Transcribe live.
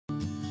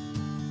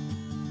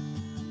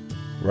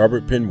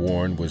Robert Penn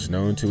Warren was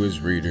known to his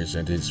readers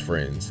and his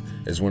friends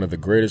as one of the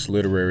greatest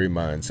literary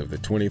minds of the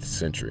 20th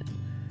century.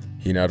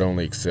 He not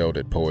only excelled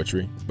at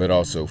poetry, but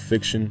also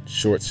fiction,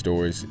 short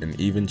stories, and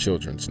even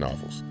children's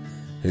novels.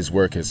 His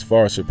work has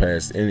far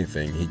surpassed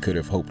anything he could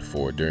have hoped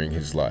for during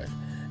his life,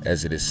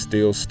 as it is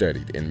still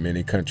studied in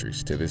many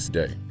countries to this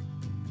day.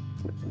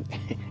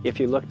 If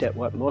you looked at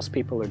what most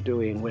people are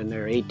doing when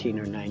they're 18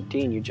 or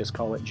 19, you just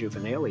call it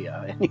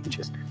juvenilia, and you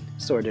just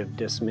sort of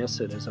dismiss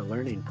it as a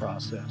learning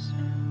process.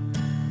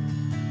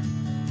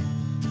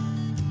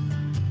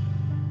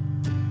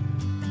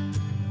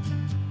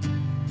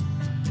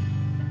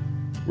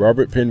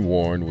 Robert Penn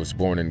Warren was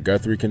born in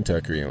Guthrie,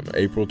 Kentucky on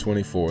April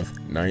 24,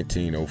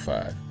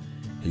 1905.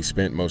 He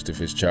spent most of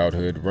his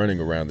childhood running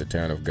around the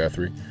town of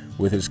Guthrie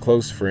with his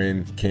close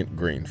friend Kent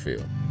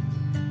Greenfield.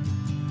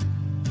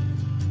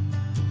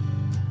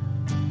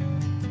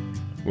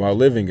 While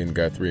living in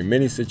Guthrie,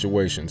 many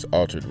situations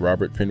altered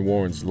Robert Penn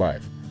Warren's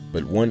life,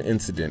 but one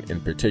incident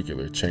in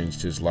particular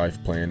changed his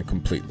life plan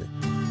completely.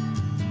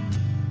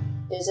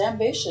 His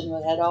ambition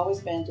had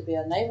always been to be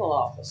a naval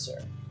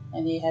officer,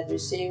 and he had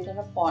received an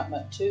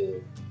appointment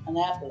to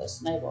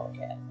Annapolis Naval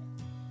Academy.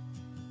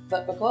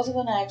 But because of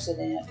an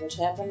accident which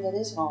happened at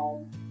his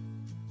home,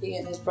 he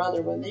and his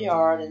brother were in the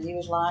yard, and he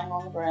was lying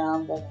on the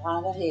ground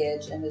behind a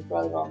hedge, and his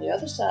brother on the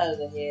other side of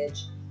the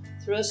hedge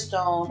threw a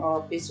stone or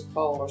a piece of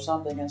coal or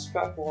something and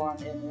struck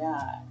Warren in the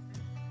eye.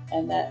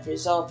 And that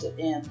resulted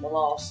in the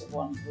loss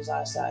of his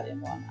eyesight in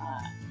one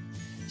eye.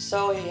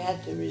 So he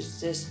had to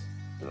resist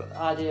the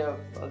idea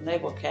of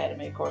Naval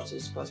Academy, of course,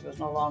 because he was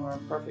no longer in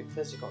perfect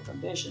physical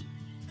condition,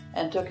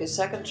 and took his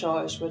second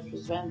choice, which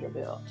was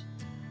Vanderbilt.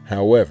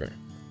 However,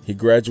 he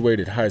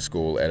graduated high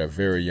school at a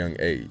very young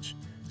age,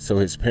 so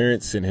his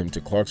parents sent him to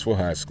Clarksville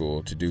High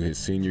School to do his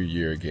senior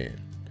year again,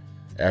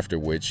 after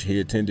which he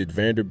attended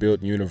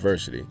Vanderbilt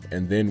University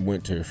and then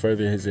went to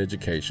further his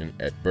education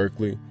at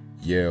Berkeley,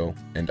 Yale,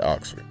 and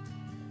Oxford.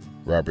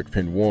 Robert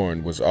Penn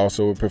Warren was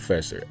also a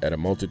professor at a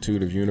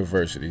multitude of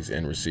universities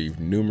and received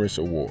numerous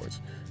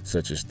awards,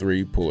 such as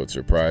 3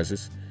 Pulitzer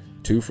Prizes,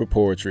 2 for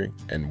poetry,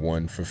 and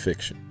 1 for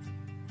fiction.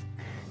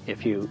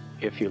 If you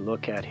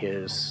look at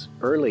his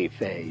early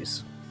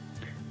phase,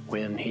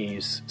 when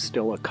he's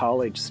still a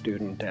college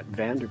student at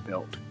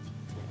Vanderbilt,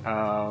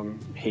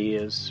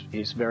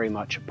 he's very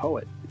much a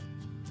poet.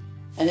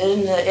 And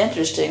isn't it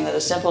interesting that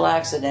a simple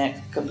accident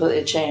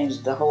completely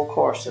changed the whole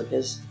course of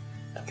his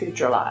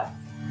future life?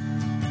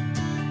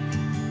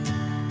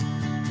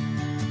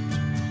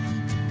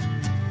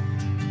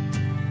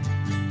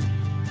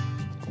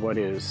 What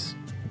is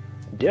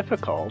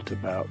difficult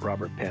about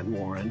Robert Penn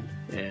Warren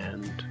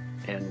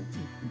and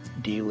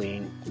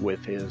dealing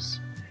with his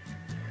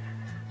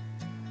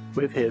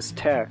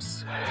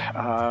texts,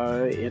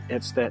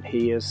 it's that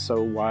he is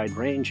so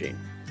wide-ranging.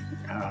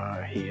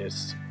 He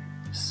is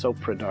so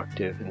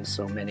productive in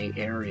so many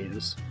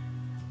areas.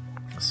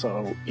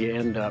 So you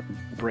end up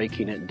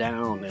breaking it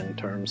down in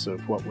terms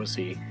of what was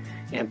he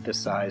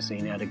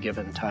emphasizing at a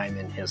given time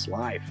in his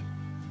life.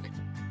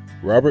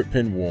 Robert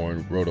Penn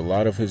Warren wrote a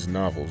lot of his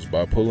novels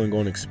by pulling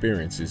on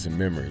experiences and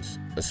memories,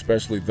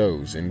 especially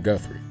those in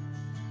Guthrie.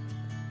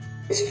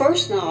 His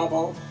first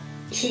novel,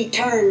 he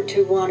turned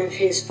to one of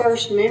his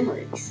first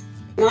memories,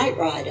 Night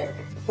Rider,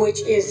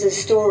 which is the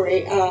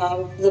story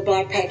of the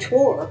Black Patch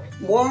War.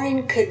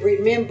 Warren could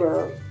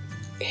remember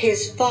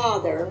his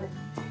father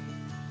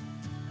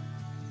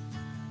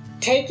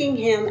taking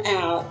him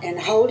out and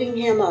holding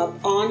him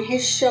up on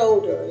his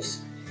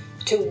shoulders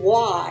to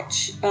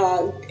watch.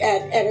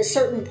 At a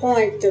certain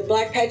point, the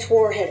Black Patch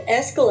War had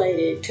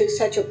escalated to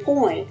such a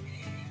point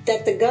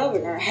that the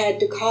governor had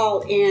to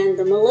call in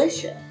the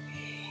militia.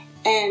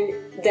 And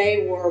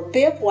they were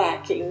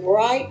bivouacking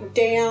right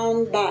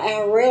down by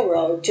our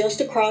railroad,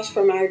 just across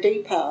from our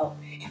depot.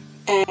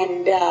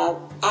 And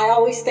I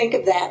always think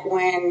of that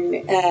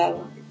when,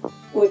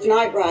 with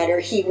Night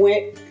Rider,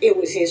 it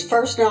was his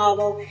first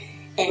novel,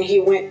 and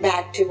he went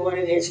back to one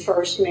of his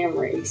first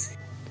memories.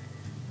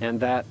 And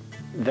that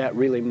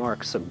really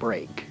marks a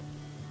break.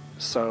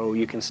 So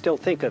you can still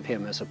think of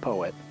him as a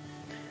poet,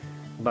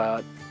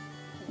 but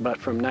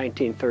from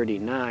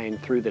 1939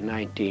 through the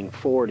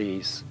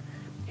 1940s,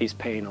 he's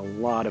paying a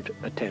lot of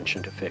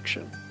attention to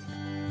fiction.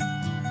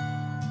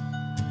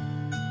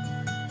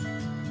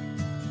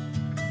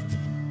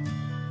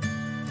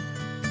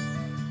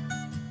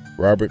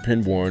 Robert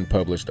Penn Warren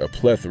published a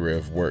plethora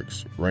of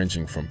works,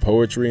 ranging from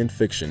poetry and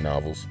fiction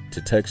novels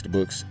to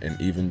textbooks and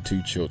even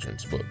 2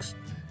 children's books.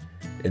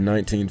 In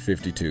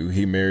 1952,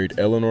 he married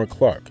Eleanor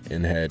Clark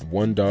and had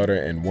 1 daughter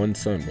and 1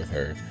 son with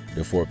her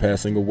before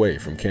passing away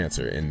from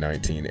cancer in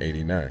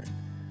 1989.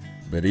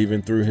 But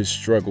even through his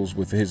struggles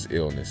with his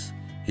illness,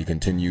 he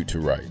continued to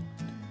write.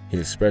 He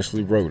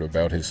especially wrote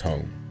about his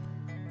home,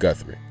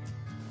 Guthrie.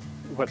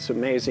 What's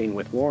amazing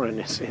with Warren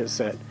is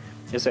that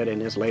in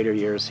his later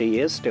years he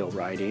is still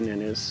writing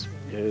and is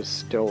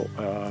still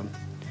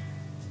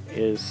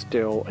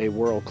a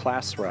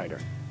world-class writer.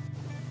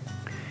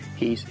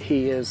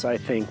 He is, I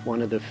think,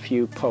 one of the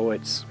few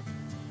poets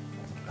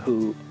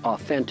who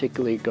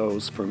authentically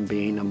goes from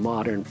being a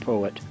modern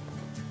poet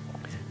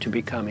to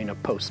becoming a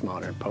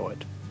postmodern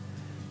poet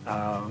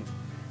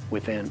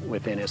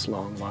within his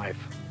long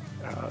life.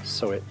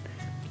 So it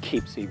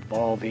keeps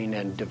evolving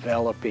and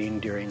developing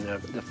during the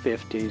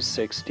 50s,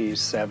 60s,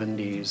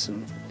 70s,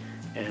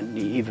 and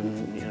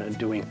even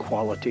doing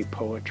quality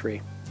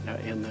poetry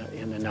in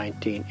the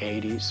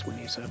 1980s when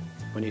he's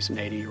an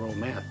 80-year-old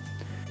man.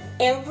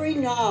 Every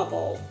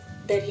novel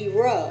that he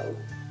wrote,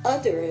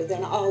 other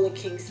than All the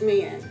King's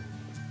Men,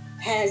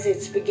 has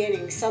its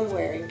beginning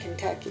somewhere in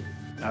Kentucky.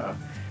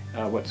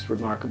 What's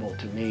remarkable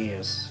to me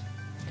is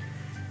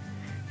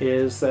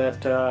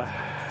that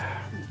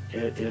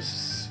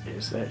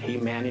that he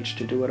managed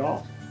to do it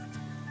all.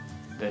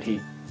 That he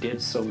did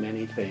so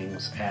many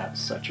things at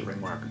such a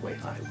remarkably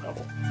high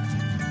level.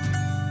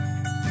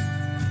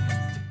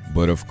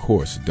 But of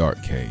course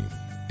dark came,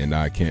 and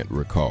I can't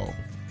recall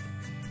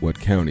what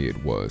county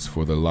it was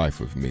for the life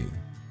of me.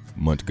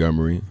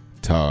 Montgomery,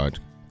 Todd,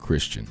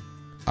 Christian,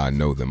 I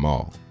know them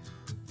all.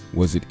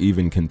 Was it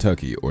even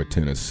Kentucky or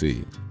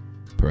Tennessee?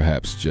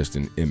 Perhaps just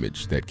an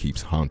image that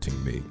keeps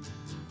haunting me.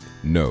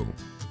 No,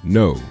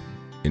 no,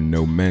 in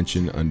no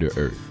mansion under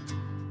earth,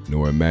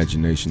 nor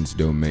imagination's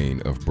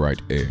domain of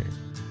bright air,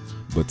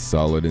 but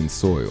solid in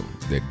soil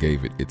that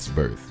gave it its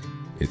birth.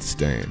 It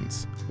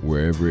stands,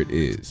 wherever it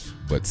is,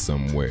 but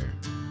somewhere.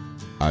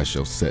 I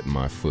shall set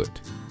my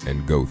foot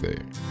and go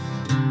there.